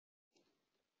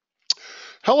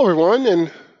Hello, everyone,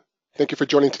 and thank you for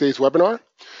joining today's webinar.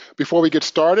 Before we get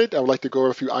started, I would like to go over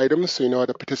a few items so you know how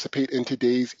to participate in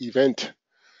today's event.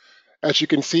 As you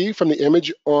can see from the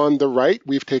image on the right,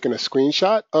 we've taken a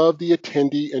screenshot of the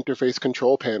attendee interface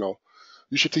control panel.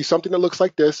 You should see something that looks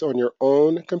like this on your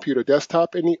own computer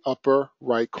desktop in the upper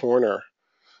right corner.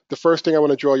 The first thing I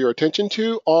want to draw your attention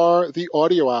to are the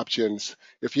audio options.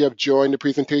 If you have joined the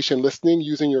presentation listening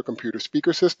using your computer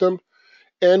speaker system,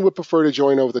 and would prefer to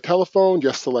join over the telephone,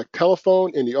 just select telephone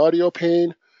in the audio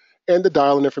pane, and the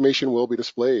dial-in information will be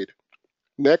displayed.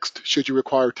 Next, should you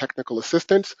require technical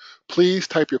assistance, please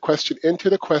type your question into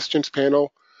the questions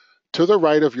panel to the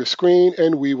right of your screen,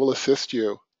 and we will assist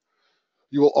you.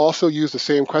 You will also use the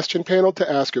same question panel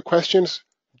to ask your questions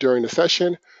during the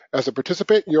session. As a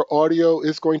participant, your audio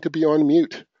is going to be on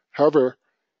mute. However,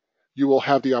 you will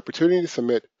have the opportunity to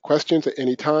submit questions at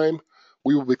any time.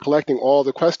 We will be collecting all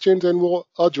the questions and we'll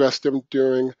address them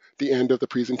during the end of the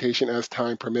presentation as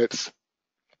time permits.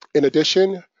 In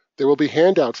addition, there will be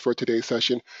handouts for today's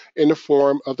session in the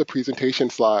form of the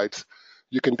presentation slides.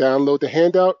 You can download the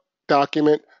handout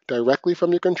document directly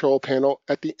from your control panel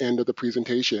at the end of the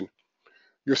presentation.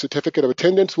 Your certificate of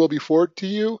attendance will be forwarded to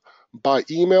you by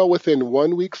email within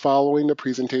 1 week following the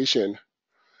presentation.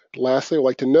 Lastly, I'd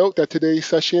like to note that today's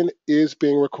session is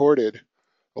being recorded.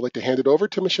 I'd like to hand it over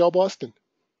to Michelle Boston.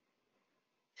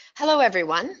 Hello,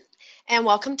 everyone, and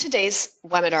welcome to today's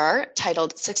webinar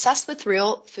titled Success with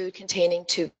Real Food Containing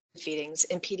Tube Feedings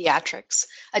in Pediatrics,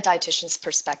 a Dietitian's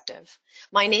Perspective.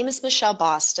 My name is Michelle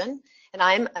Boston, and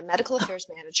I'm a Medical Affairs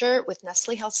Manager with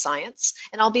Nestle Health Science,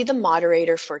 and I'll be the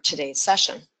moderator for today's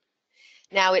session.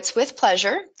 Now, it's with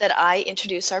pleasure that I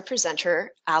introduce our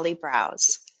presenter, Ali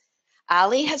Browse.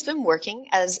 Ali has been working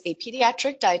as a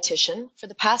pediatric dietitian for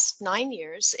the past 9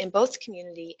 years in both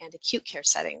community and acute care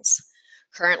settings.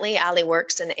 Currently, Ali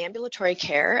works in ambulatory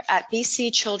care at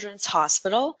BC Children's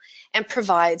Hospital and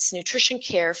provides nutrition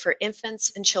care for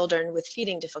infants and children with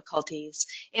feeding difficulties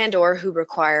and/or who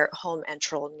require home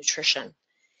enteral nutrition.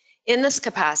 In this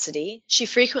capacity, she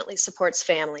frequently supports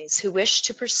families who wish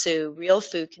to pursue real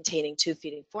food containing tube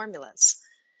feeding formulas.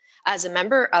 As a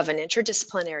member of an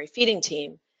interdisciplinary feeding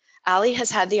team, Ali has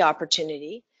had the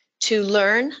opportunity to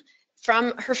learn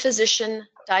from her physician,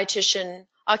 dietitian,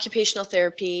 occupational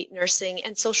therapy, nursing,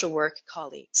 and social work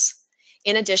colleagues.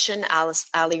 In addition,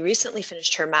 Ali recently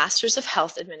finished her Master's of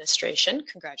Health Administration,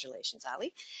 congratulations,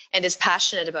 Ali, and is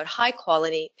passionate about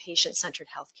high-quality, patient-centered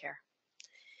healthcare.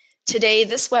 Today,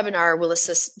 this webinar will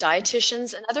assist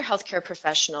dietitians and other healthcare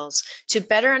professionals to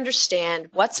better understand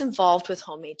what's involved with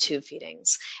homemade tube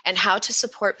feedings and how to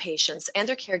support patients and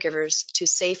their caregivers to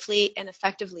safely and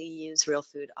effectively use real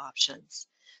food options.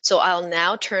 So I'll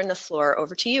now turn the floor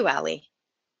over to you, Ali.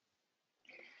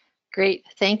 Great,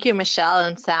 thank you, Michelle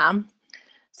and Sam.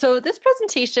 So this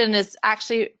presentation is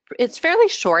it's fairly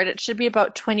short. It should be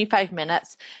about 25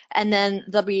 minutes, and then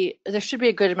there should be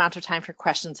a good amount of time for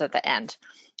questions at the end.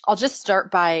 I'll just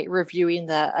start by reviewing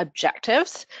the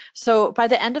objectives. So by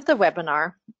the end of the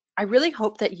webinar, I really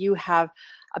hope that you have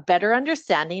a better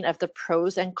understanding of the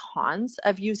pros and cons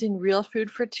of using real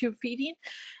food for tube feeding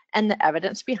and the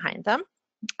evidence behind them.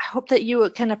 I hope that you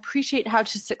can appreciate how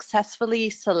to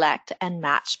successfully select and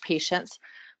match patients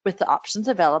with the options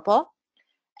available,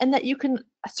 and that you can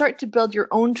start to build your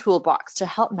own toolbox to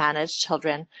help manage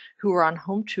children who are on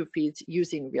home tube feeds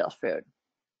using real food.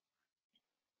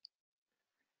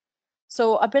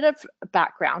 So a bit of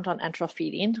background on enteral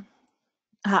feeding.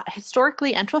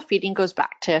 Historically, enteral feeding goes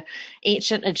back to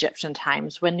ancient Egyptian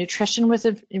times when nutrition was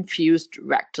infused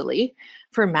rectally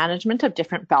for management of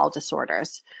different bowel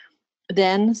disorders.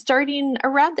 Then, starting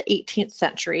around the 18th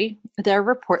century, there are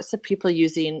reports of people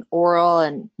using oral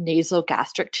and nasal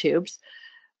gastric tubes,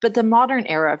 but the modern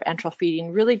era of enteral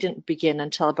feeding really didn't begin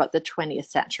until about the 20th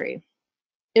century.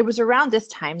 It was around this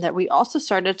time that we also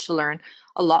started to learn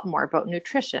a lot more about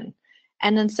nutrition.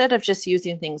 And instead of just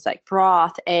using things like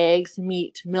broth, eggs,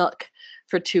 meat, milk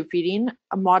for tube feeding,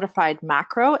 modified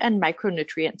macro and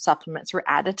micronutrient supplements were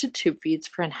added to tube feeds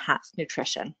for enhanced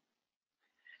nutrition.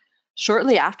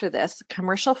 Shortly after this,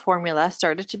 commercial formula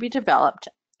started to be developed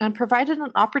and provided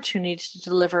an opportunity to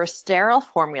deliver a sterile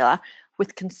formula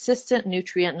with consistent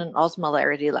nutrient and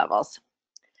osmolarity levels.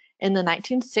 In the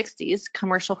 1960s,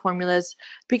 commercial formulas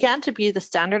began to be the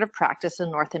standard of practice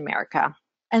in North America,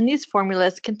 and these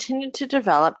formulas continued to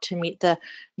develop to meet the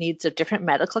needs of different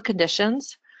medical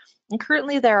conditions. And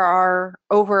currently there are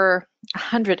over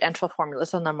 100 enteral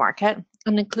formulas on the market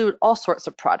and include all sorts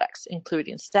of products,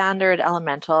 including standard,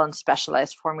 elemental, and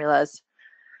specialized formulas.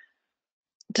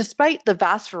 Despite the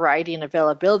vast variety and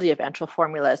availability of enteral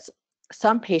formulas,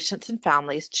 some patients and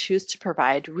families choose to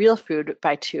provide real food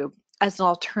by tube as an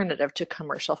alternative to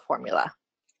commercial formula.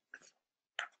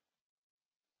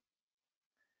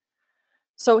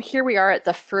 So here we are at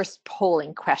the first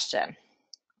polling question.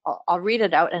 I'll read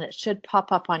it out and it should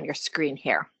pop up on your screen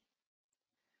here.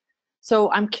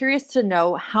 So I'm curious to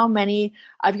know how many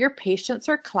of your patients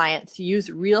or clients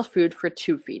use real food for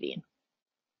tube feeding.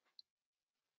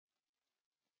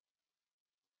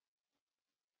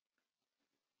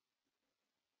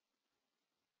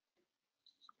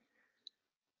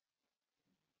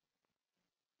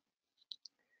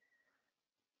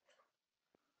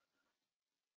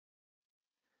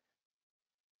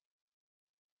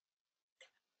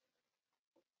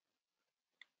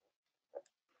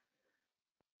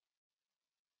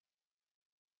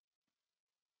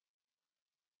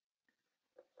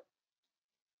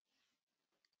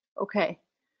 Okay,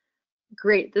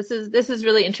 great. This is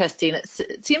really interesting.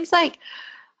 It seems like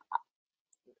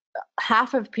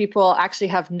half of people actually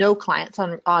have no clients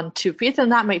on tube feeds,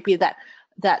 and that might be that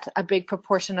a big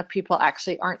proportion of people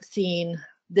actually aren't seeing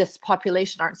this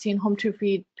population, aren't seeing home tube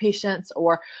feed patients,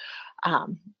 or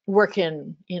work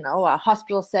in a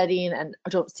hospital setting and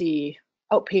don't see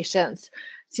outpatients.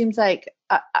 Seems like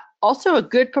also a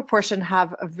good proportion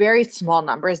have a very small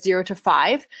number, 0 to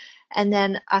 5, and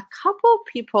then a couple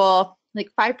people,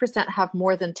 like 5%, have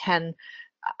more than 10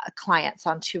 clients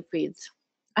on tube feeds.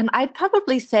 And I'd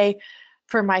probably say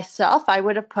for myself, I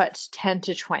would have put 10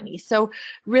 to 20. So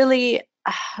really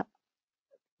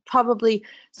probably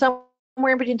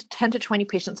somewhere between 10 to 20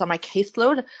 patients on my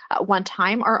caseload at one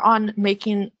time are on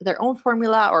making their own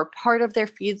formula or part of their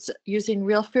feeds using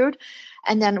real food.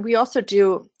 And then we also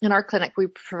do, in our clinic, we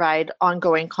provide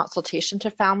ongoing consultation to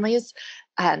families.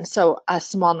 And so a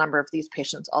small number of these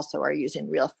patients also are using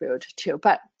real food too.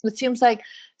 But it seems like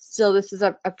still this is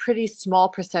a pretty small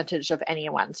percentage of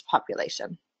anyone's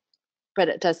population, but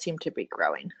it does seem to be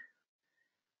growing.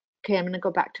 Okay, I'm going to go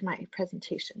back to my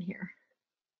presentation here.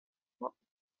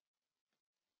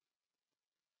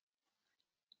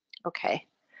 Okay,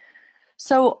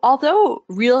 so although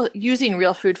using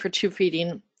real food for tube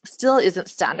feeding still isn't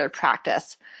standard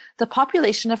practice, the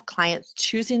population of clients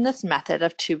choosing this method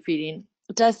of tube feeding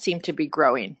does seem to be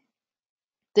growing.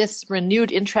 This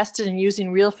renewed interest in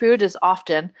using real food is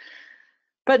often,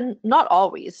 but not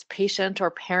always, patient or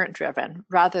parent driven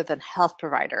rather than health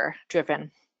provider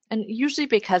driven, and usually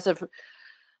because of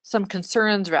some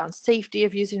concerns around safety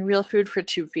of using real food for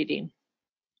tube feeding.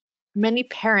 Many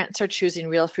parents are choosing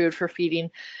real food for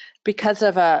feeding because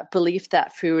of a belief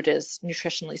that food is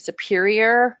nutritionally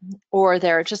superior, or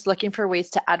they're just looking for ways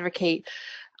to advocate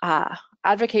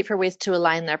for ways to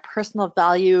align their personal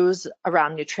values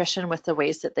around nutrition with the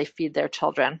ways that they feed their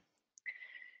children.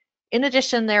 In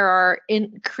addition, there are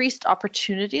increased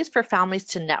opportunities for families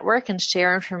to network and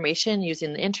share information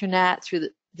using the internet through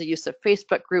the use of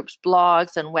Facebook groups,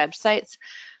 blogs, and websites.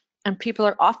 And people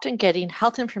are often getting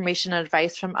health information and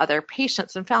advice from other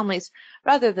patients and families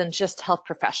rather than just health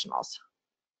professionals.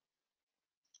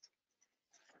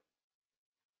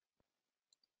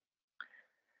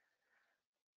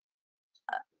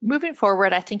 Moving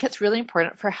forward, I think it's really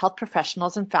important for health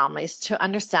professionals and families to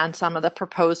understand some of the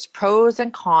proposed pros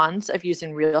and cons of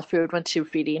using real food when tube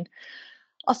feeding.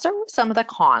 I'll start with some of the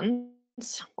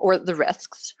cons, or the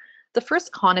risks. The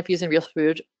first con of using real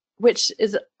food, which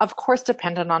is of course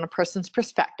dependent on a person's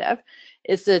perspective,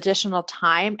 is the additional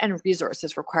time and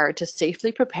resources required to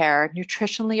safely prepare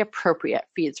nutritionally appropriate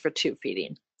feeds for tube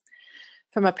feeding.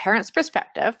 From a parent's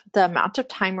perspective, the amount of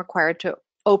time required to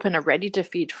open a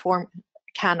ready-to-feed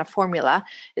can of formula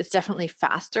is definitely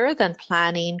faster than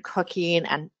planning, cooking,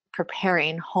 and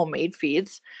preparing homemade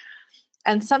feeds,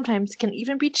 and sometimes can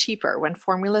even be cheaper when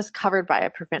formula is covered by a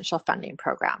provincial funding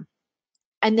program.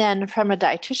 And then from a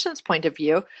dietitian's point of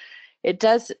view, it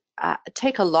does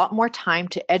take a lot more time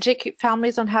to educate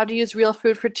families on how to use real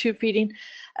food for tube feeding,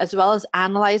 as well as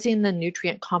analyzing the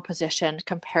nutrient composition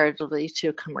comparatively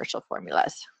to commercial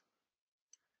formulas.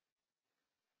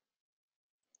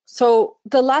 So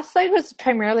the last slide was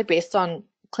primarily based on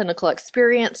clinical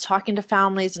experience, talking to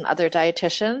families and other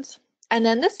dietitians. And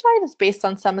then this slide is based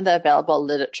on some of the available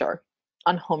literature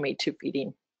on homemade tube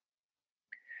feeding.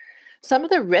 Some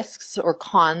of the risks or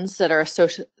cons that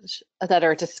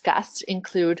are discussed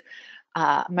include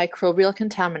microbial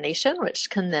contamination, which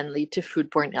can then lead to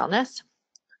foodborne illness,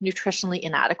 nutritionally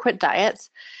inadequate diets,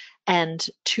 and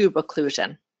tube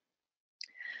occlusion.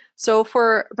 So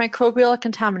for microbial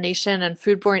contamination and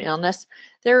foodborne illness,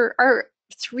 there are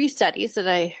 3 studies that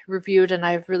I reviewed and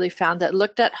I've really found that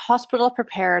looked at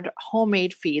hospital-prepared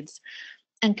homemade feeds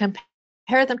and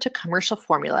compared them to commercial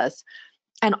formulas.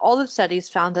 And all the studies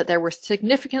found that there were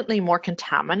significantly more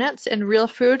contaminants in real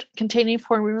food containing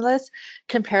formulas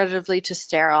comparatively to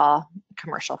sterile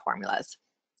commercial formulas.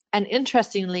 And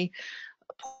interestingly,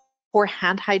 poor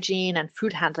hand hygiene and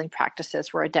food handling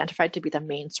practices were identified to be the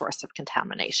main source of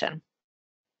contamination.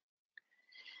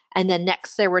 And then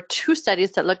next, there were 2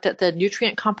 studies that looked at the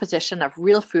nutrient composition of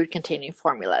real food containing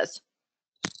formulas.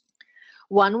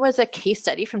 One was a case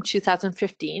study from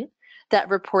 2015 that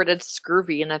reported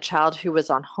scurvy in a child who was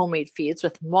on homemade feeds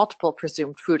with multiple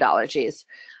presumed food allergies,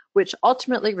 which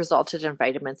ultimately resulted in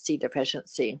vitamin C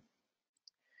deficiency.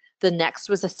 The next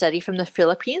was a study from the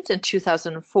Philippines in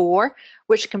 2004,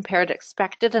 which compared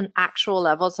expected and actual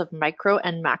levels of micro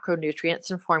and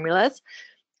macronutrients in formulas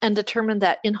and determined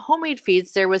that in homemade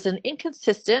feeds, there was an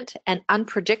inconsistent and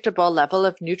unpredictable level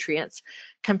of nutrients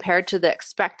compared to the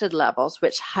expected levels,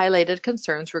 which highlighted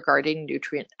concerns regarding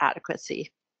nutrient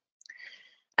adequacy.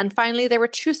 And finally, there were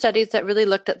 2 studies that really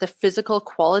looked at the physical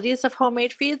qualities of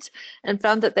homemade feeds and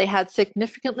found that they had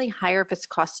significantly higher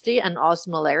viscosity and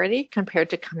osmolarity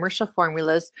compared to commercial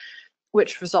formulas,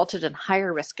 which resulted in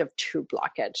higher risk of tube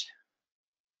blockage.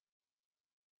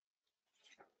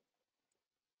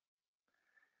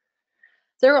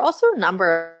 There are also a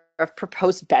number of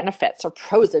proposed benefits or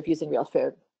pros of using real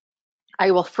food. I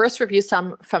will first review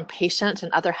some from patient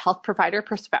and other health provider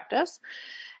perspectives,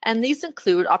 and these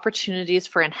include opportunities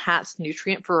for enhanced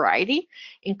nutrient variety,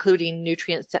 including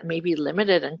nutrients that may be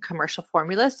limited in commercial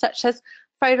formulas, such as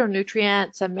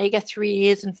phytonutrients,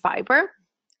 omega-3s, and fiber.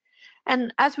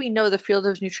 And as we know, the field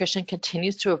of nutrition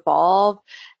continues to evolve,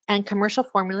 and commercial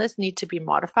formulas need to be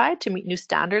modified to meet new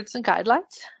standards and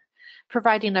guidelines.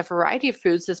 Providing a variety of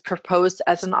foods is proposed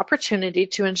as an opportunity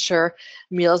to ensure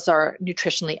meals are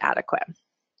nutritionally adequate.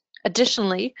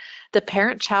 Additionally, the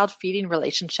parent-child feeding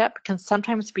relationship can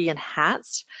sometimes be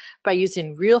enhanced by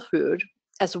using real food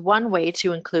as one way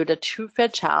to include a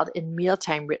tube-fed child in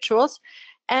mealtime rituals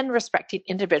and respecting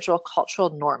individual cultural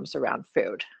norms around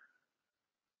food.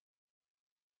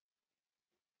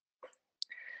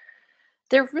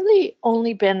 There have really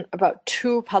only been about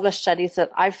 2 published studies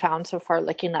that I've found so far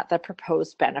looking at the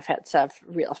proposed benefits of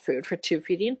real food for tube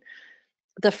feeding.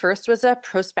 The first was a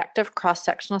prospective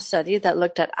cross-sectional study that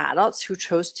looked at adults who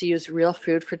chose to use real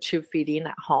food for tube feeding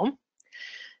at home.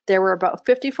 There were about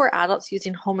 54 adults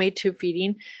using homemade tube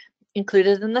feeding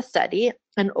included in the study,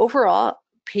 and overall,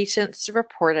 patients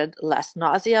reported less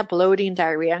nausea, bloating,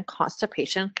 diarrhea, and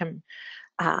constipation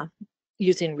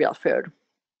using real food.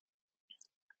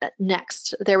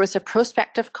 Next, there was a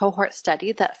prospective cohort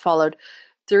study that followed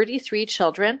 33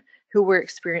 children who were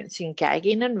experiencing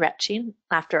gagging and retching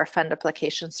after a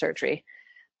fundoplication surgery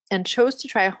and chose to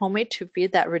try a homemade tube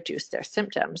feed that reduced their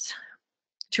symptoms.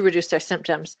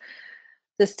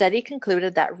 The study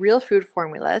concluded that real food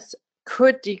formulas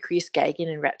could decrease gagging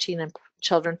and retching in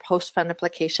children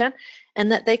post-fundoplication,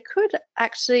 and that they could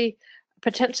actually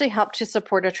potentially help to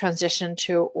support a transition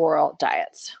to oral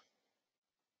diets.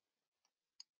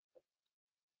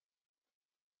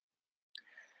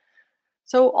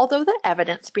 So although the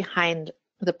evidence behind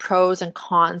the pros and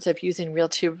cons of using real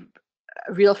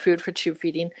food for tube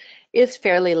feeding is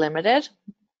fairly limited,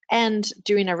 and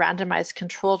doing a randomized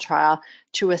control trial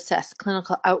to assess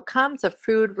clinical outcomes of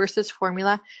food versus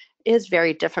formula is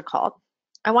very difficult,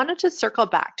 I wanted to circle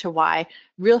back to why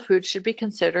real food should be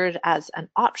considered as an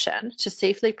option to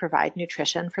safely provide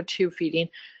nutrition for tube feeding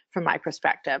from my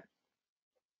perspective.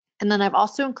 And then I've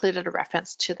also included a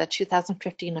reference to the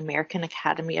 2015 American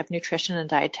Academy of Nutrition and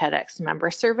Dietetics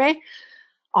member survey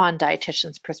on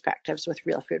dietitians' perspectives with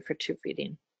real food for tube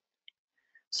feeding.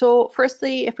 So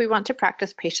firstly, if we want to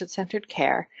practice patient-centered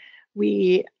care,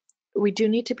 we do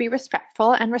need to be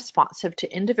respectful and responsive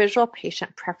to individual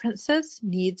patient preferences,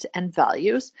 needs, and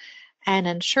values, and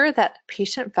ensure that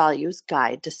patient values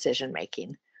guide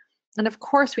decision-making. And of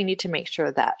course, we need to make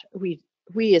sure that we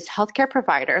as healthcare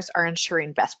providers are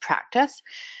ensuring best practice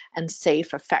and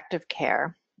safe, effective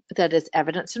care that is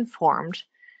evidence-informed,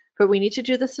 but we need to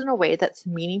do this in a way that's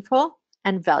meaningful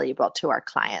and valuable to our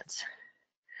clients.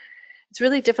 It's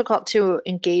really difficult to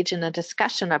engage in a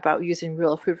discussion about using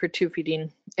real food for tube feeding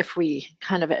if we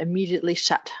kind of immediately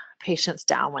shut patients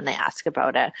down when they ask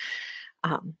about it.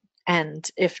 And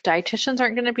if dietitians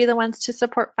aren't going to be the ones to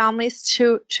support families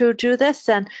to do this,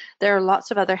 then there are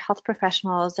lots of other health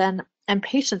professionals and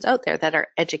patients out there that are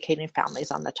educating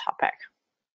families on the topic.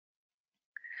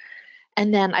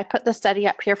 And then I put the study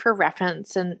up here for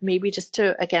reference and maybe just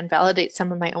to, again, validate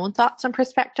some of my own thoughts and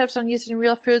perspectives on using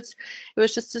real foods. It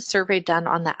was just a survey done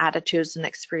on the attitudes and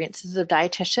experiences of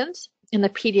dietitians in the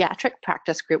pediatric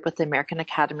practice group with the American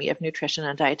Academy of Nutrition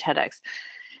and Dietetics.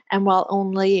 And while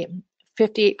only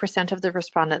 58% of the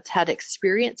respondents had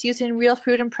experience using real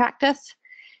food in practice,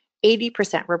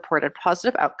 80% reported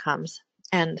positive outcomes,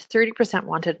 and 30%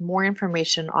 wanted more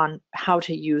information on how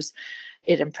to use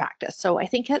it in practice. So I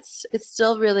think it's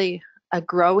still really a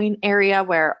growing area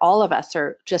where all of us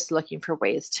are just looking for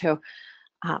ways to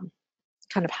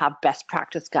kind of have best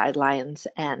practice guidelines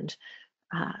and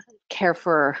care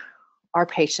for our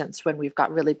patients when we've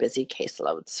got really busy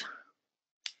caseloads.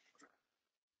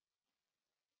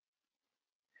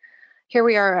 Here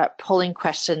we are at polling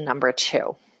question number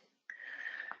 2.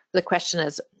 The question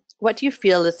is, what do you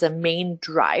feel is the main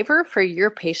driver for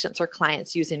your patients or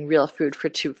clients using real food for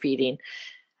tube feeding?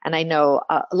 And I know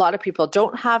a lot of people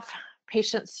don't have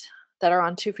patients that are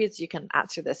on tube feeds. You can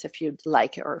answer this if you'd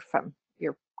like, or from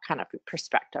your kind of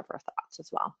perspective or thoughts as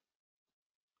well.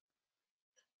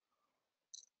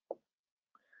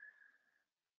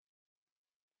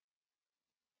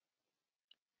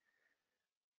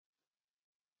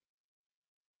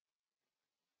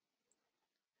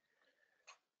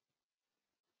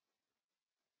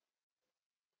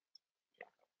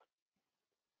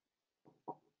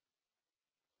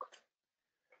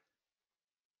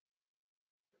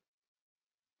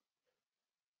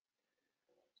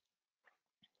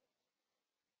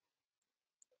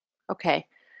 Okay,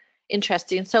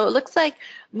 interesting. So it looks like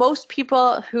most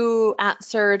people who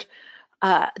answered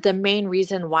the main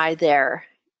reason why they're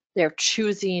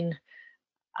choosing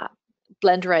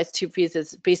blenderized tube feeds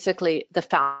is basically the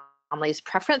family's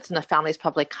preference, and the family's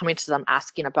probably coming to them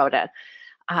asking about it.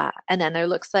 And then it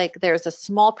looks like there's a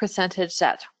small percentage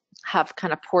that have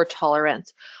kind of poor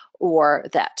tolerance, or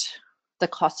that the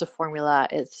cost of formula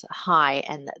is high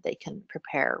and that they can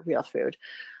prepare real food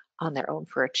on their own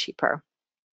for a cheaper.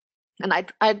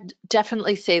 And I'd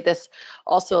definitely say this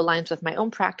also aligns with my own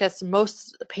practice.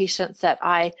 Most patients that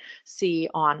I see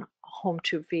on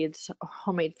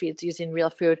homemade feeds using real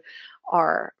food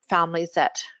are families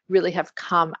that really have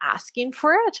come asking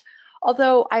for it.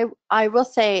 Although I will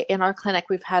say in our clinic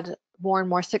we've had more and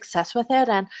more success with it,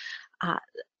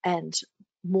 and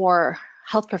more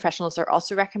health professionals are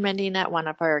also recommending it. One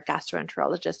of our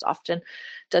gastroenterologists often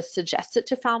does suggest it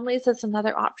to families as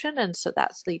another option, and so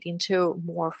that's leading to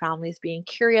more families being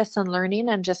curious and learning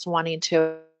and just wanting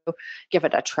to give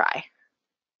it a try.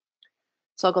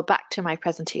 So I'll go back to my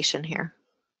presentation here.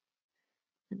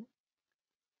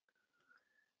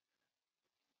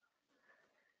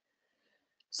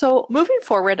 So moving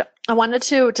forward, I wanted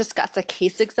to discuss a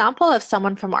case example of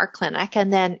someone from our clinic,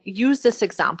 and then use this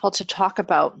example to talk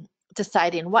about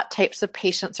deciding what types of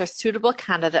patients are suitable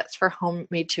candidates for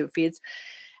homemade tube feeds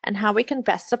and how we can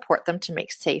best support them to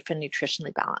make safe and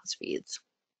nutritionally balanced feeds.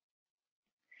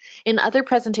 In other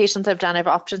presentations I've done, I've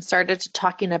often started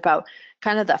talking about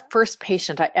kind of the first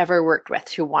patient I ever worked with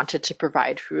who wanted to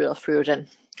provide real food, and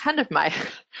kind of my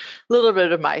little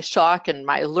bit of my shock and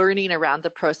my learning around the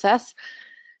process.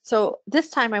 So this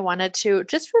time I wanted to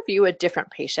just review a different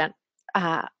patient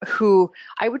who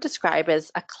I would describe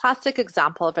as a classic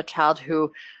example of a child who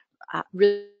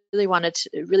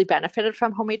really benefited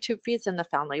from homemade tube feeds, and the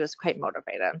family was quite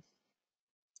motivated.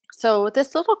 So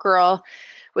this little girl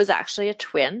was actually a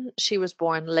twin. She was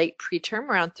born late preterm,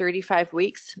 around 35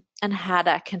 weeks, and had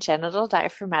a congenital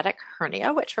diaphragmatic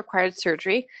hernia, which required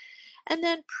surgery, and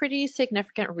then pretty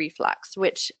significant reflux,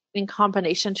 which in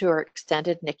combination to her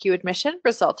extended NICU admission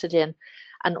resulted in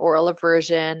an oral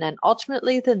aversion and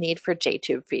ultimately the need for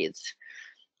J-tube feeds.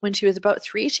 When she was about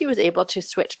 3, she was able to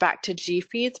switch back to G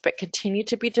feeds, but continued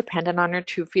to be dependent on her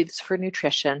tube feeds for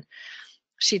nutrition.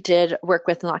 She did work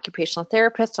with an occupational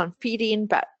therapist on feeding,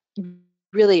 but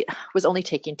really was only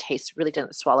taking taste, really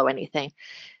didn't swallow anything.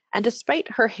 And despite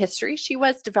her history, she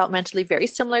was developmentally very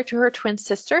similar to her twin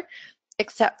sister,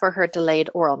 except for her delayed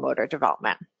oral motor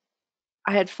development.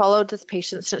 I had followed this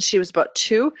patient since she was about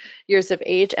 2 years of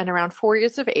age, and around 4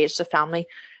 years of age, the family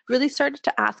really started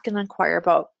to ask and inquire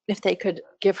about if they could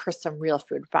give her some real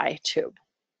food by tube.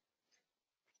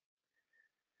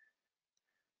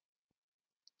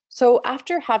 So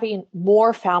after having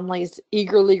more families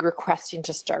eagerly requesting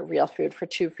to start real food for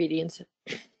tube feedings,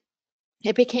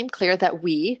 it became clear that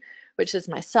we, which is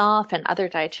myself and other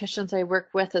dietitians I work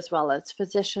with, as well as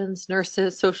physicians,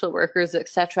 nurses, social workers,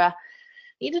 etc.,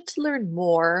 needed to learn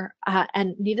more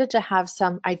and needed to have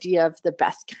some idea of the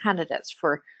best candidates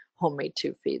for homemade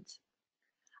tube feeds.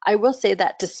 I will say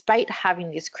that despite having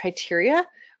these criteria,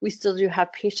 we still do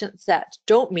have patients that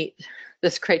don't meet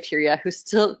this criteria who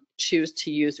still choose to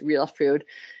use real food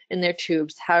in their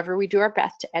tubes. However, we do our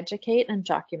best to educate and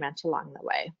document along the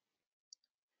way.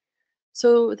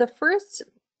 So the first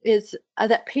is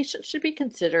that patients should be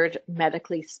considered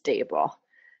medically stable.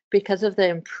 because of the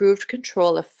improved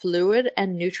control of fluid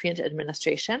and nutrient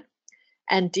administration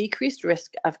and decreased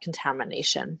risk of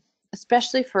contamination,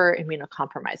 especially for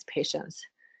immunocompromised patients.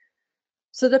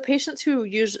 So the patients who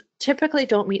typically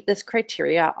don't meet this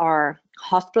criteria are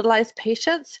hospitalized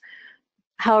patients.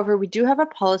 However, we do have a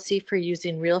policy for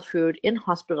using real food in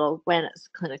hospital when it's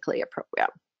clinically appropriate.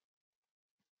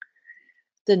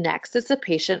 The next is the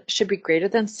patient should be greater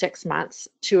than 6 months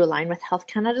to align with Health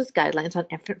Canada's guidelines on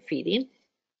infant feeding.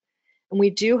 And we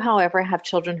do, however, have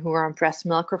children who are on breast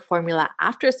milk or formula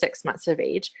after 6 months of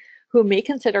age who may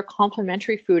consider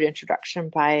complementary food introduction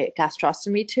by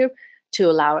gastrostomy tube to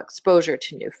allow exposure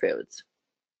to new foods.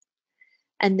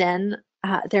 And then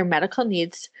their medical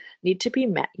needs need to be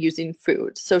met using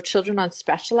food. So children on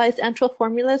specialized enteral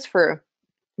formulas for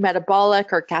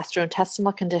metabolic or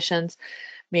gastrointestinal conditions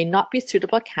may not be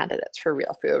suitable candidates for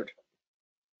real food.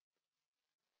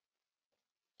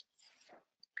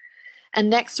 And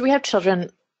next we have children,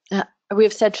 we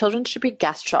have said children should be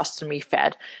gastrostomy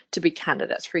fed to be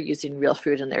candidates for using real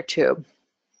food in their tube.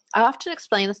 I often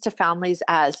explain this to families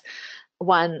as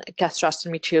one,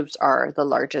 gastrostomy tubes are the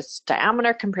largest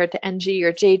diameter compared to NG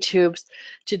or J tubes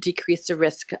to decrease the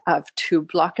risk of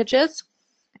tube blockages.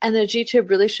 And the G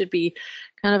tube really should be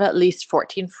kind of at least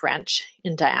 14 French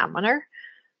in diameter.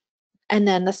 And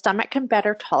then the stomach can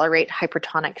better tolerate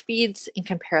hypertonic feeds in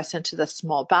comparison to the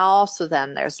small bowel. So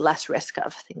then there's less risk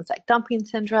of things like dumping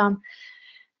syndrome.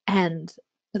 And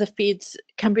the feeds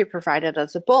can be provided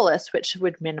as a bolus, which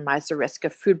would minimize the risk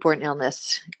of foodborne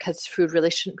illness because food really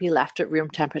shouldn't be left at room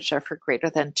temperature for greater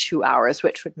than 2 hours,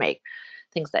 which would make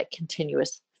things like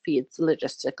continuous feeds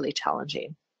logistically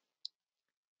challenging.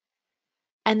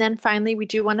 And then finally, we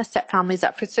do want to set families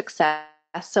up for success.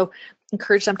 So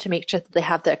encourage them to make sure that they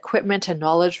have the equipment and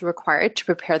knowledge required to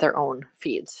prepare their own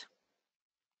feeds.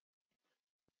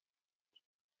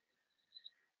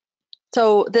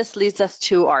 So this leads us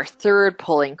to our third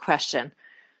polling question.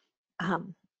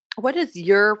 What is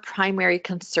your primary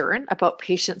concern about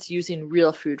patients using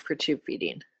real food for tube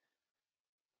feeding?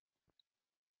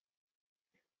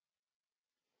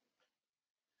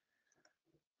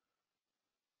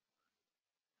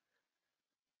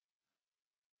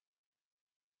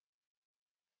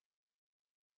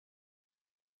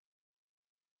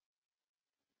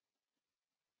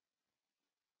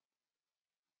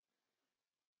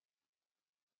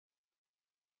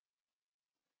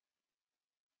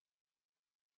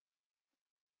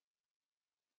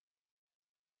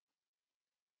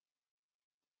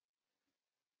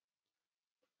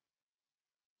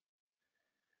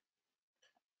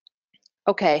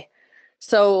 Okay,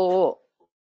 so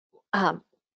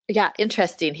yeah,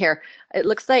 interesting here. It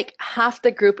looks like half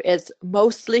the group is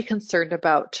mostly concerned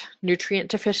about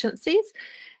nutrient deficiencies,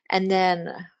 and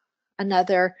then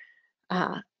another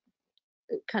kind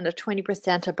of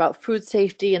 20% about food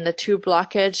safety and the tube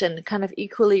blockage, and kind of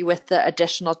equally with the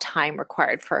additional time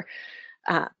required for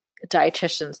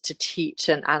dietitians to teach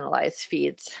and analyze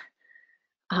feeds.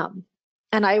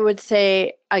 And I would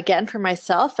say, again, for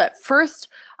myself, at first,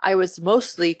 I was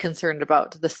mostly concerned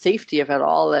about the safety of it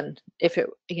all and if it,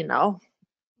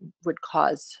 would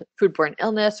cause foodborne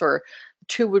illness or the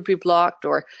tube would be blocked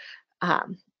or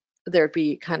there'd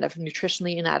be kind of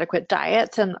nutritionally inadequate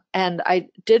diets. And I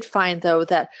did find, though,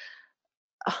 that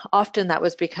often that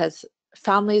was because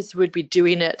families would be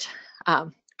doing it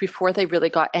before they really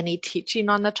got any teaching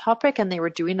on the topic, and they were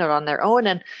doing it on their own.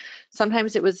 And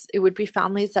sometimes it would be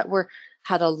families that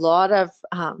had a lot of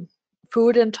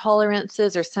food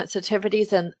intolerances or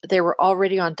sensitivities, and they were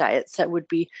already on diets that would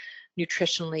be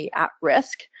nutritionally at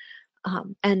risk.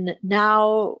 And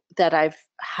now that I've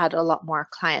had a lot more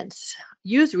clients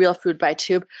use real food by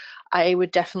tube, I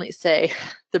would definitely say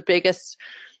the biggest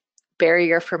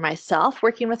barrier for myself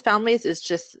working with families is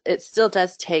just it still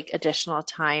does take additional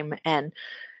time, and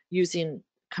using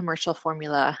commercial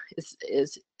formula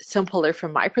is simpler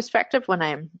from my perspective when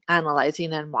I'm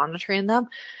analyzing and monitoring them.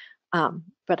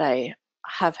 But I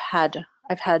haven't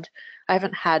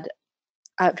had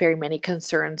very many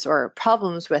concerns or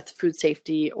problems with food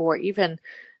safety or even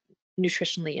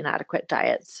nutritionally inadequate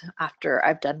diets after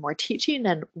I've done more teaching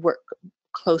and work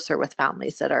closer with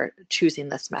families that are choosing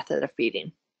this method of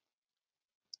feeding.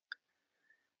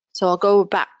 So I'll go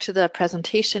back to the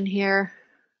presentation here.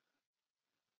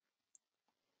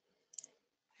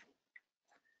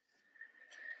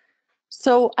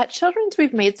 So at Children's,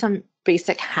 we've made some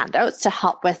basic handouts to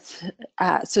help with,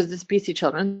 so this BC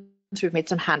Children's, we've made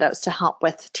some handouts to help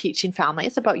with teaching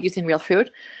families about using real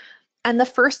food. And the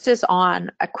first is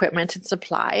on equipment and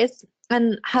supplies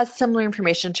and has similar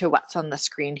information to what's on the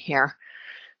screen here.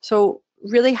 So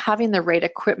really having the right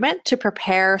equipment to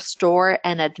prepare, store,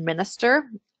 and administer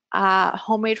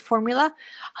homemade formula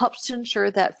helps to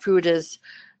ensure that food is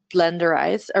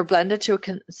blenderized or blended to a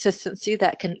consistency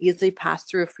that can easily pass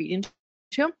through a feeding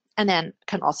tube, and then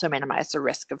can also minimize the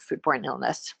risk of foodborne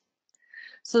illness.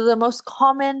 So the most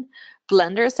common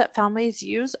blenders that families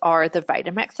use are the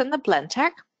Vitamix and the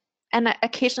Blendtec. And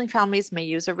occasionally families may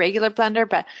use a regular blender,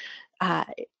 but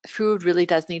food really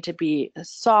does need to be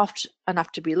soft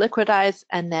enough to be liquidized,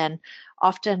 and then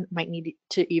often might need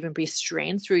to even be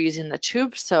strained through using the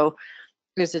tube. So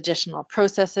there's additional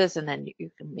processes, and then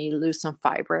you may lose some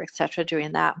fiber, etc.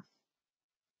 doing that.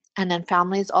 And then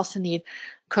families also need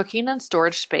cooking and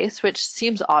storage space, which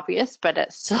seems obvious, but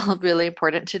it's still really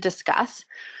important to discuss.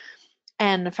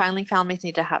 And finally, families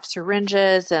need to have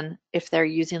syringes, and if they're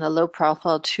using a low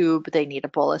profile tube, they need a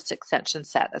bolus extension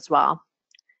set as well.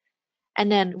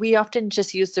 And then we often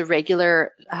just use the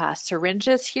regular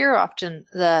syringes here, often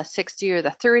the 60 or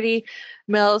the 30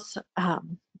 mils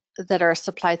that are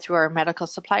supplied through our medical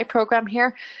supply program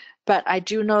here. But I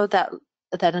do know that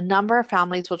a number of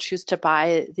families will choose to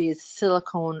buy these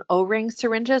silicone O-ring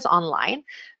syringes online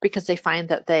because they find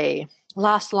that they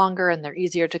last longer and they're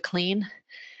easier to clean.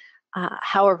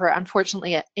 However,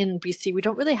 unfortunately, in BC, we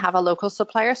don't really have a local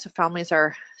supplier, so families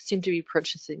seem to be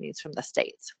purchasing these from the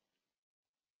States.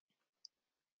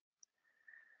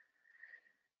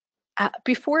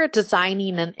 Before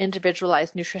designing an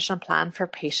individualized nutrition plan for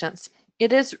patients,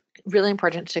 it is really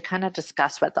important to kind of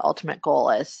discuss what the ultimate goal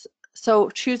is. So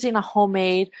choosing a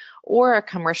homemade or a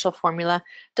commercial formula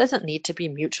doesn't need to be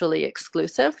mutually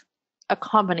exclusive. A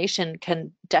combination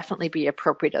can definitely be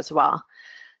appropriate as well.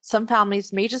 Some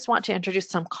families may just want to introduce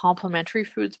some complementary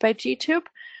foods by G-tube,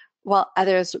 while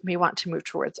others may want to move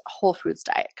towards a whole foods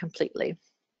diet completely.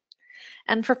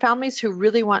 And for families who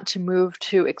really want to move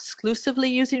to exclusively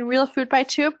using real food by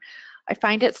tube, I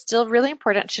find it still really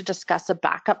important to discuss a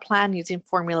backup plan using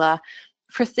formula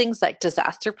for things like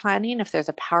disaster planning, if there's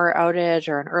a power outage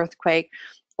or an earthquake,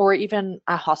 or even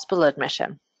a hospital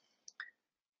admission.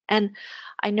 And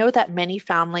I know that many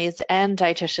families and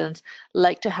dietitians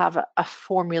like to have a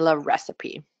formula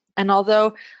recipe. And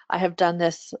although I have done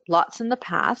this lots in the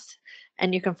past,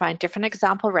 and you can find different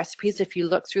example recipes if you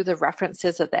look through the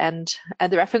references at the end,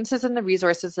 and the references and the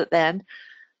resources at the end,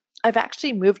 I've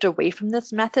actually moved away from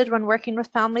this method when working with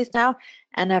families now,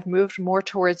 and I've moved more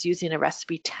towards using a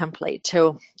recipe template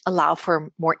to allow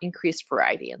for more increased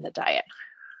variety in the diet.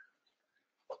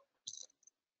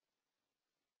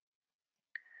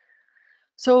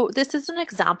 So this is an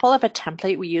example of a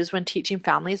template we use when teaching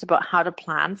families about how to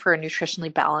plan for a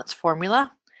nutritionally balanced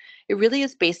formula. It really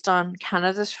is based on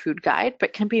Canada's food guide,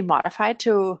 but can be modified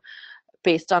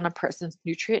based on a person's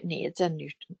nutrient needs and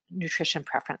nutrition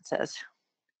preferences.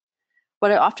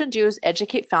 What I often do is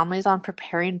educate families on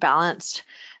preparing balanced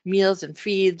meals and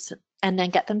feeds, and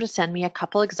then get them to send me a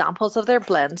couple examples of their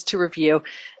blends to review,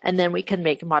 and then we can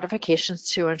make modifications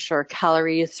to ensure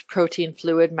calories, protein,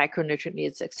 fluid, micronutrient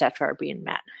needs, etc. are being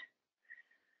met.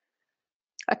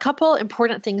 A couple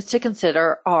important things to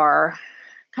consider are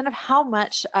kind of how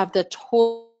much of the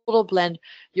total blend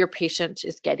your patient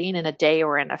is getting in a day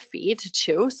or in a feed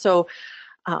too. So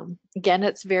again,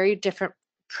 it's very different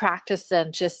practice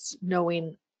than just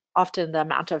knowing often the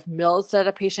amount of mils that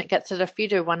a patient gets at a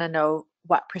feed. We want to know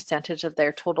what percentage of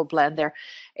their total blend they're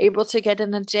able to get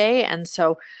in a day, and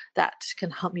so that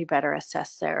can help me better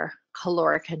assess their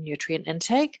caloric and nutrient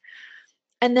intake.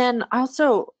 And then I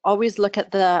also always look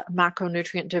at the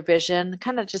macronutrient division,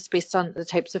 kind of just based on the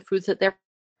types of foods that they're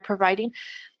providing.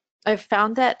 I've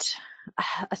found that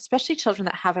especially children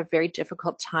that have a very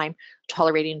difficult time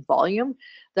tolerating volume,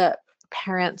 the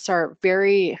parents are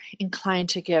very inclined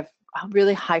to give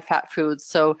really high fat foods.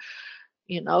 So,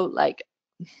 like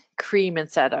cream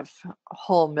instead of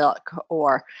whole milk,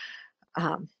 or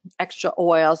extra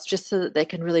oils, just so that they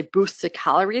can really boost the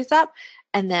calories up.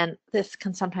 And then this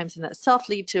can sometimes in itself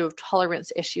lead to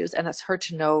tolerance issues, and it's hard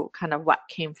to know kind of what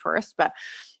came first, but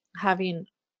having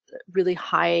really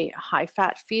high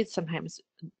fat feeds sometimes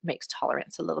makes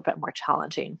tolerance a little bit more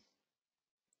challenging.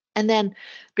 And then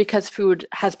because food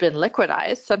has been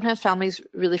liquidized, sometimes families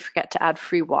really forget to add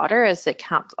free water, as it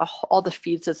counts all the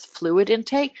feeds as fluid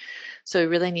intake. So we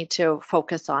really need to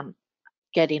focus on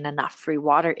getting enough free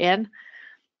water in.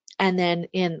 And then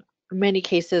in many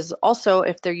cases, also,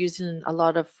 if they're using a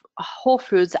lot of whole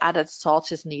foods, added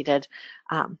salt is needed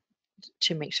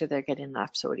to make sure they're getting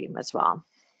enough sodium as well.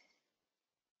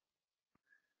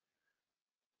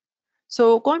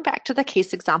 So going back to the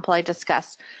case example I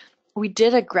discussed, we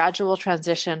did a gradual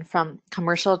transition from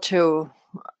commercial to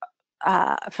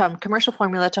from commercial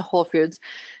formula to whole foods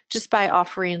just by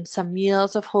offering some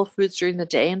meals of whole foods during the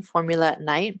day and formula at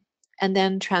night, and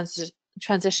then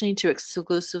transitioning to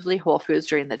exclusively whole foods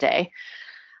during the day.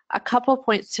 A couple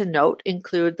points to note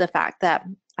include the fact that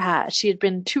she had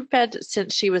been tube fed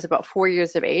since she was about 4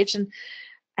 years of age,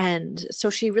 and so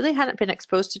she really hadn't been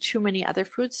exposed to too many other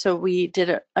foods. So we did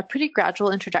a pretty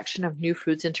gradual introduction of new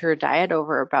foods into her diet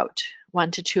over about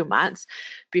 1 to 2 months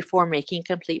before making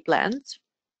complete blends.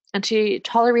 And she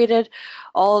tolerated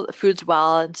all the foods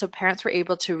well, and so parents were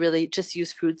able to really just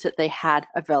use foods that they had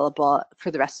available for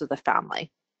the rest of the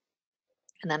family.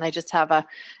 And then I just have an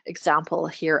example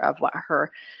here of what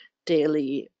her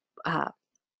daily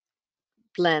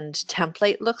blend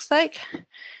template looks like.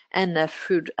 And the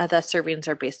servings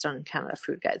are based on Canada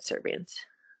Food Guide servings.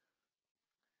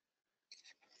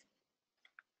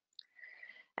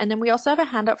 And then we also have a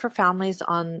handout for families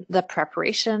on the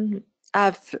preparation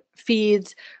of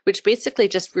feeds, which basically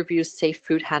just reviews safe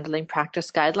food handling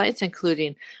practice guidelines,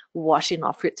 including washing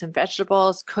all fruits and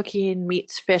vegetables, cooking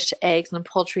meats, fish, eggs, and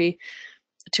poultry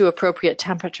to appropriate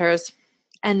temperatures.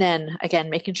 And then again,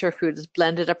 making sure food is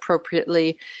blended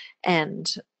appropriately and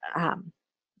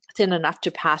thin enough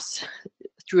to pass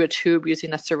through a tube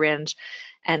using a syringe,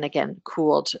 and again,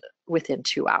 cooled within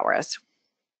 2 hours.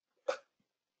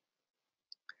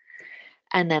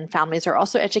 And then families are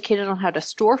also educated on how to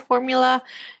store formula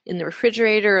in the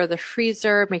refrigerator or the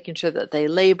freezer, making sure that they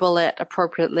label it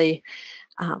appropriately.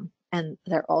 And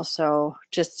they're also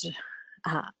just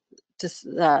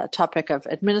the topic of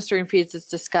administering feeds is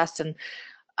discussed, and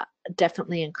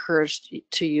definitely encouraged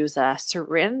to use a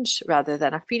syringe rather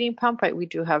than a feeding pump. But we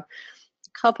do have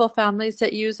a couple families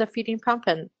that use a feeding pump,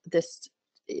 and this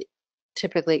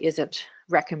typically isn't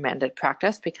recommended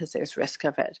practice because there's risk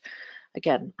of it,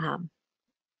 again,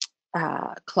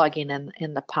 clogging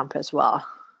in the pump as well.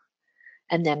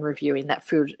 And then reviewing that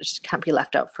food can't be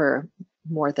left out for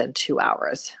more than 2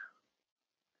 hours.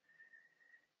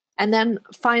 And then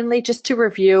finally, just to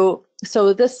review,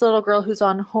 so this little girl who's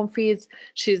on home feeds,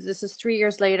 this is 3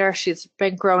 years later, she's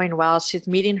been growing well, she's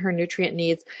meeting her nutrient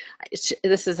needs.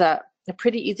 This is a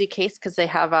pretty easy case because they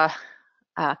have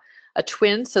a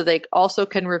twin, so they also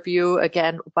can review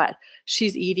again what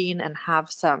she's eating and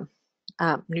have some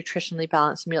nutritionally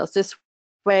balanced meals. This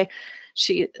way,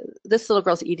 this little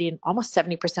girl's eating almost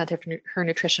 70% of her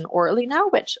nutrition orally now,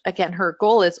 which again, her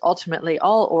goal is ultimately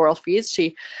all oral feeds.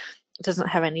 She doesn't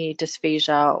have any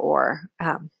dysphagia or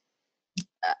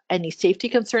any safety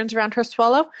concerns around her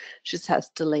swallow. She just has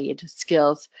delayed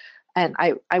skills. And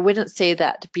I wouldn't say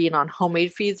that being on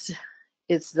homemade feeds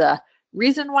is the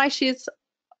reason why she's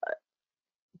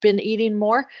been eating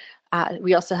more.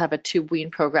 We also have a tube wean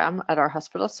program at our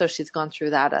hospital, so she's gone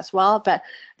through that as well. But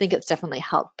I think it's definitely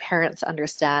helped parents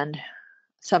understand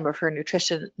some of her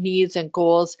nutrition needs and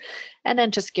goals, and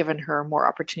then just given her more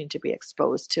opportunity to be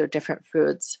exposed to different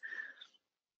foods.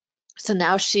 So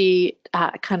now she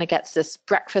kind of gets this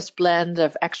breakfast blend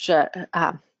of extra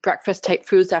breakfast type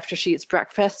foods after she eats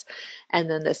breakfast, and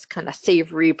then this kind of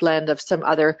savory blend of some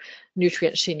other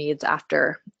nutrients she needs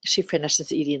after she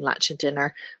finishes eating lunch and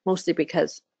dinner, mostly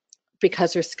because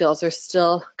her skills are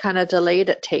still kind of delayed.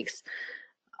 It takes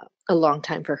a long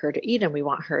time for her to eat, and we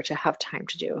want her to have time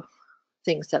to do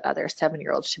things that other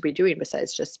 7-year-olds should be doing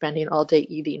besides just spending all day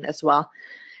eating as well.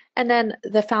 And then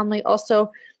the family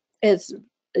also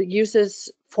uses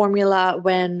formula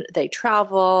when they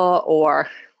travel or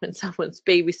when someone's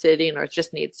babysitting or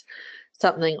just needs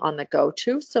something on the go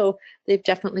too. So they've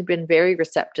definitely been very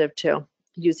receptive to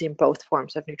using both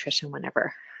forms of nutrition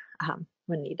whenever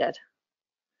when needed.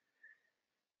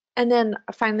 And then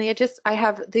finally, I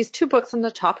have these 2 books on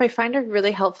the top I find are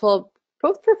really helpful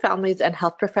both for families and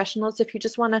health professionals if you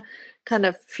just want to kind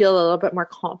of feel a little bit more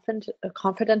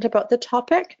confident about the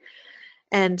topic.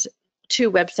 And 2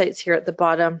 websites here at the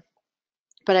bottom,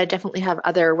 but I definitely have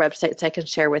other websites I can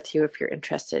share with you if you're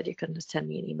interested. You can send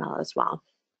me an email as well.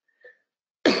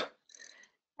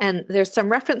 And there's some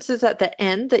references at the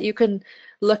end that you can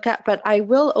look at, but I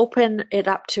will open it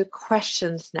up to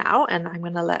questions now, and I'm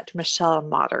going to let Michelle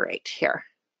moderate here.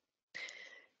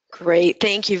 Great.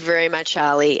 Thank you very much,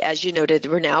 Ali. As you noted,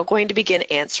 we're now going to begin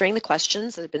answering the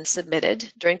questions that have been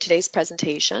submitted during today's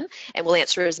presentation, and we'll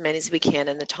answer as many as we can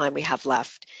in the time we have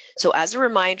left. So as a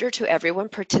reminder to everyone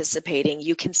participating,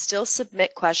 you can still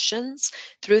submit questions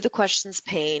through the questions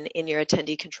pane in your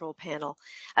attendee control panel.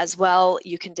 As well,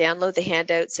 you can download the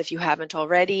handouts if you haven't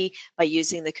already by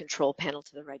using the control panel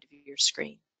to the right of your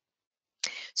screen.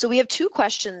 So we have 2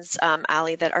 questions,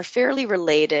 Ali, that are fairly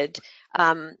related.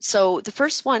 So the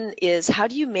first one is, how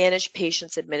do you manage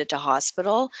patients admitted to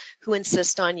hospital who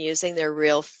insist on using their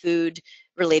real food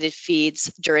related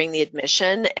feeds during the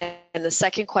admission. And the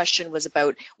second question was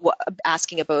about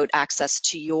asking about access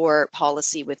to your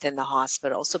policy within the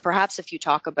hospital. So perhaps if you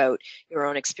talk about your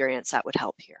own experience, that would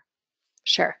help here.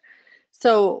 Sure.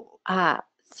 So,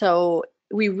 so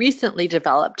we recently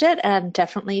developed it, and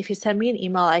definitely if you send me an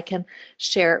email, I can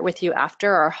share it with you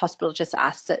after. Our hospital just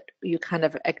asked that you kind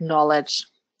of acknowledge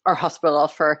our hospital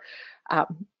for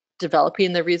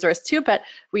developing the resource too, but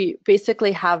we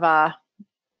basically have a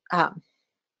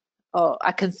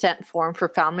consent form for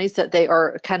families that they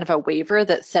are kind of a waiver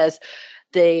that says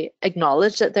they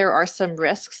acknowledge that there are some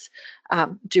risks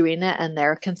doing it, and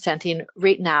they're consenting.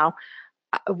 Right now,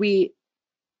 we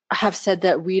have said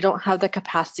that we don't have the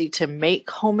capacity to make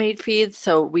homemade feeds,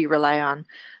 so we rely on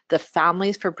the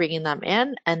families for bringing them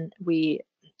in, and we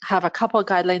have a couple of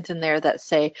guidelines in there that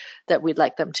say that we'd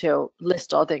like them to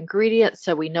list all the ingredients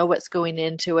so we know what's going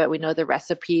into it, we know the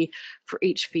recipe for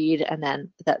each feed, and then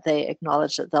that they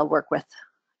acknowledge that they'll work with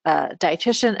a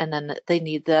dietitian, and then that they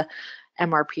need the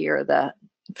MRP or the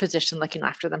physician looking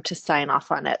after them to sign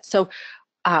off on it. So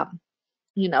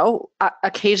you know,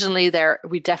 occasionally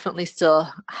we definitely still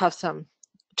have some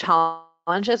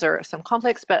challenges or some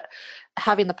conflicts, but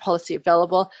having the policy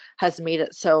available has made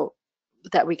it so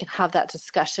that we can have that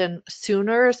discussion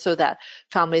sooner, so that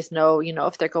families know, you know,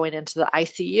 if they're going into the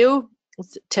ICU,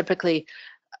 it's typically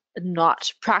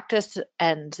not practice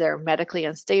and they're medically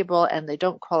unstable and they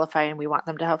don't qualify and we want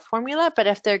them to have formula. But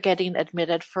if they're getting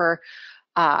admitted for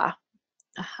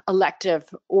elective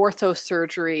ortho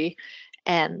surgery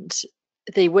and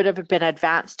they would have been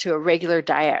advanced to a regular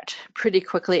diet pretty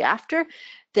quickly after,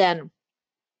 then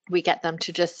we get them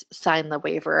to just sign the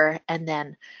waiver. And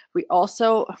then we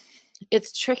also,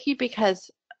 it's tricky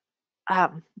because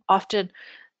often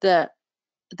the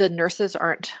nurses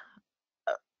aren't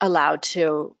allowed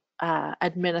to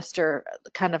administer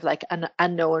kind of like an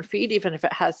unknown feed, even if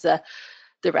it has the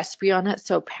recipe on it.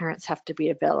 So parents have to be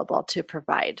available to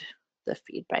provide the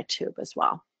feed by tube as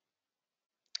well.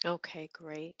 Okay,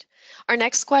 great. Our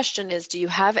next question is, do you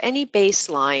have any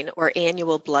baseline or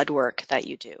annual blood work that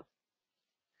you do?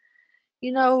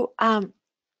 You know,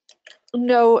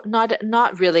 no,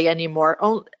 not really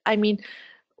anymore. I mean,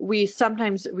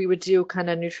 sometimes we would do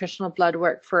kind of nutritional blood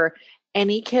work for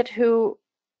any kid who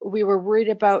we were worried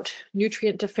about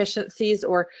nutrient deficiencies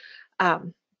or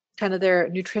kind of their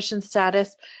nutrition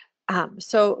status.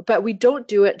 But we don't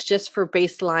do it just for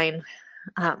baseline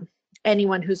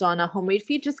anyone who's on a homemade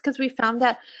feed, just because we found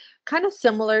that kind of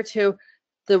similar to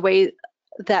the way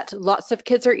that lots of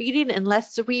kids are eating,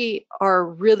 unless we are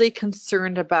really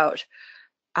concerned about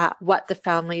what the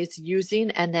family is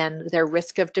using and then their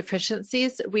risk of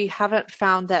deficiencies. We haven't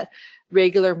found that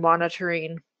regular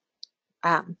monitoring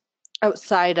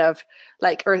outside of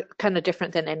or kind of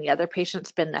different than any other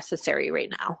patient's been necessary right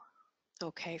now.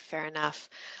 Okay, fair enough.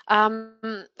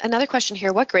 Another question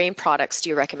here, what grain products do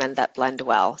you recommend that blend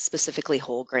well, specifically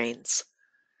whole grains?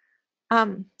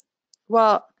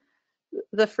 Well,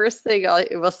 the first thing I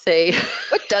will say...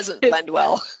 What doesn't blend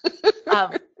well?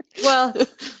 Well,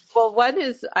 one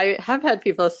is I have had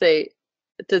people say,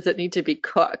 does it need to be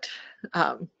cooked?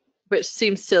 Which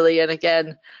seems silly. And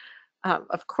again,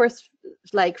 of course,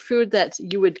 like food that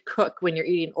you would cook when you're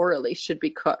eating orally should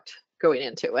be cooked going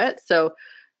into it. So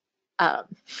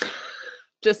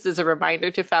just as a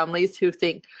reminder to families who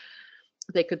think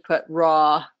they could put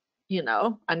raw, you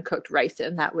know, uncooked rice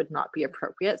in, that would not be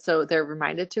appropriate. So they're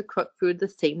reminded to cook food the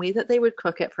same way that they would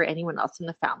cook it for anyone else in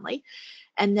the family.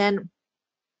 And then,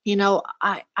 you know,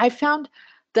 I found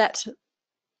that,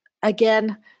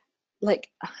 again, like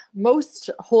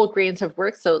most whole grains have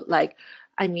worked. So like,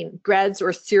 I mean, breads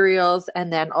or cereals,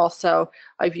 and then also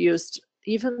I've used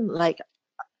even like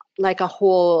a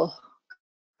whole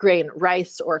grain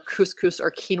rice or couscous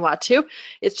or quinoa too.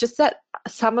 It's just that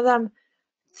some of them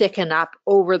thicken up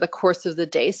over the course of the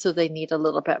day, so they need a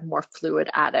little bit more fluid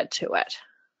added to it.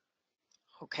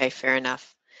 Okay, fair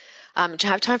enough. To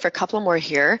have time for a couple more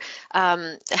here.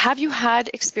 Have you had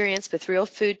experience with real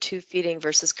food tube feeding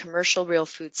versus commercial real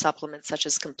food supplements such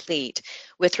as Complete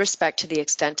with respect to the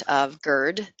extent of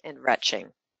GERD and retching?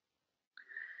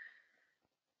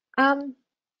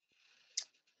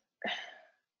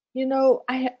 You know,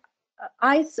 I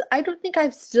don't think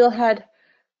I've still had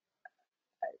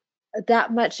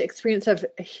that much experience of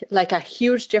like a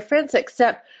huge difference,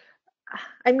 except,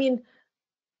 I mean,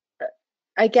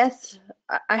 I guess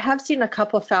I have seen a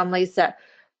couple families that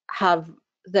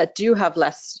do have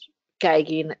less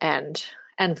gagging and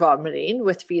vomiting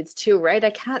with feeds too, right?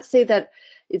 I can't say that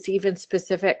it's even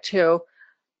specific to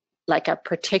like a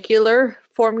particular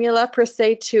formula per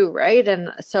se too, right?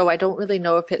 And so I don't really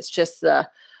know if it's just the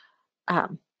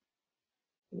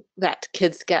that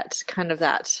kids get kind of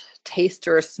that taste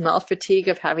or smell fatigue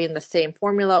of having the same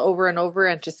formula over and over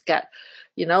and just get,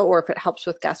 or if it helps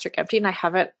with gastric emptying.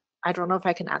 I don't know if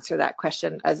I can answer that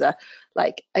question as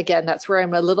again, that's where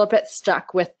I'm a little bit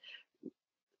stuck with.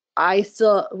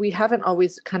 We haven't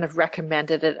always kind of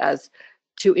recommended it as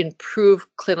to improve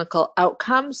clinical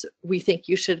outcomes. We think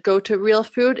you should go to real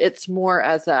food. It's more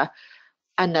as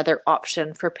another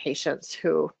option for patients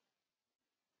who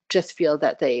just feel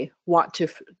that they want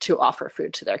to offer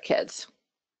food to their kids.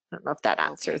 I don't know if that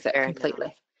answers it completely.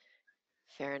 Enough.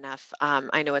 Fair enough.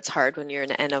 I know it's hard when you're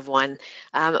an N of one.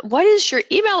 What is your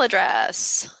email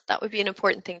address? That would be an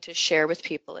important thing to share with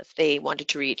people if they wanted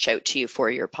to reach out to you for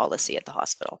your policy at the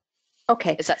hospital.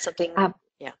 Okay. Is that something?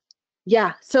 Yeah.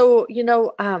 Yeah. So,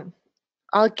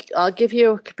 I'll give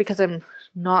you, because I'm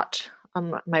not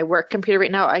on my work computer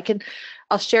right now,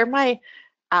 I'll share my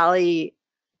Ali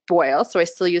Boyle. So I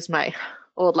still use my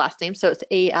old last name. So it's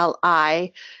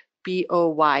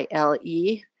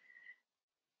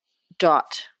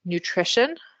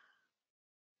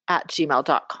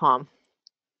aliboyle.nutrition@gmail.com.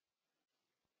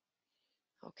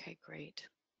 Okay, great.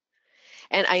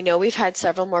 And I know we've had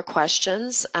several more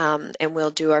questions, and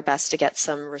we'll do our best to get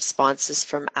some responses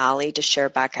from Ali to share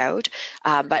back out.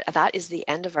 But that is the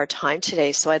end of our time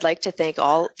today. So I'd like to thank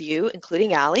all of you,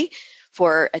 including Ali,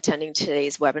 for attending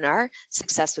today's webinar,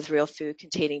 Success with Real Food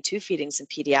Containing 2 Feedings in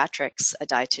Pediatrics, a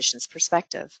Dietitian's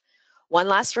Perspective. One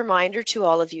last reminder to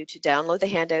all of you to download the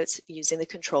handouts using the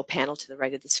control panel to the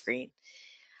right of the screen.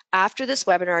 After this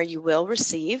webinar, you will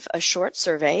receive a short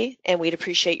survey, and we'd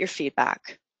appreciate your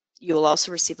feedback. You will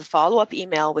also receive a follow-up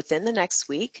email within the next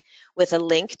week with a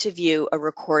link to view a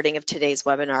recording of today's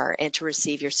webinar and to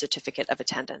receive your certificate of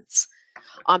attendance.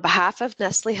 On behalf of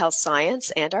Nestle Health Science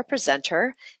and our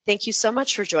presenter, thank you so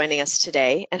much for joining us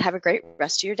today, and have a great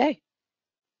rest of your day.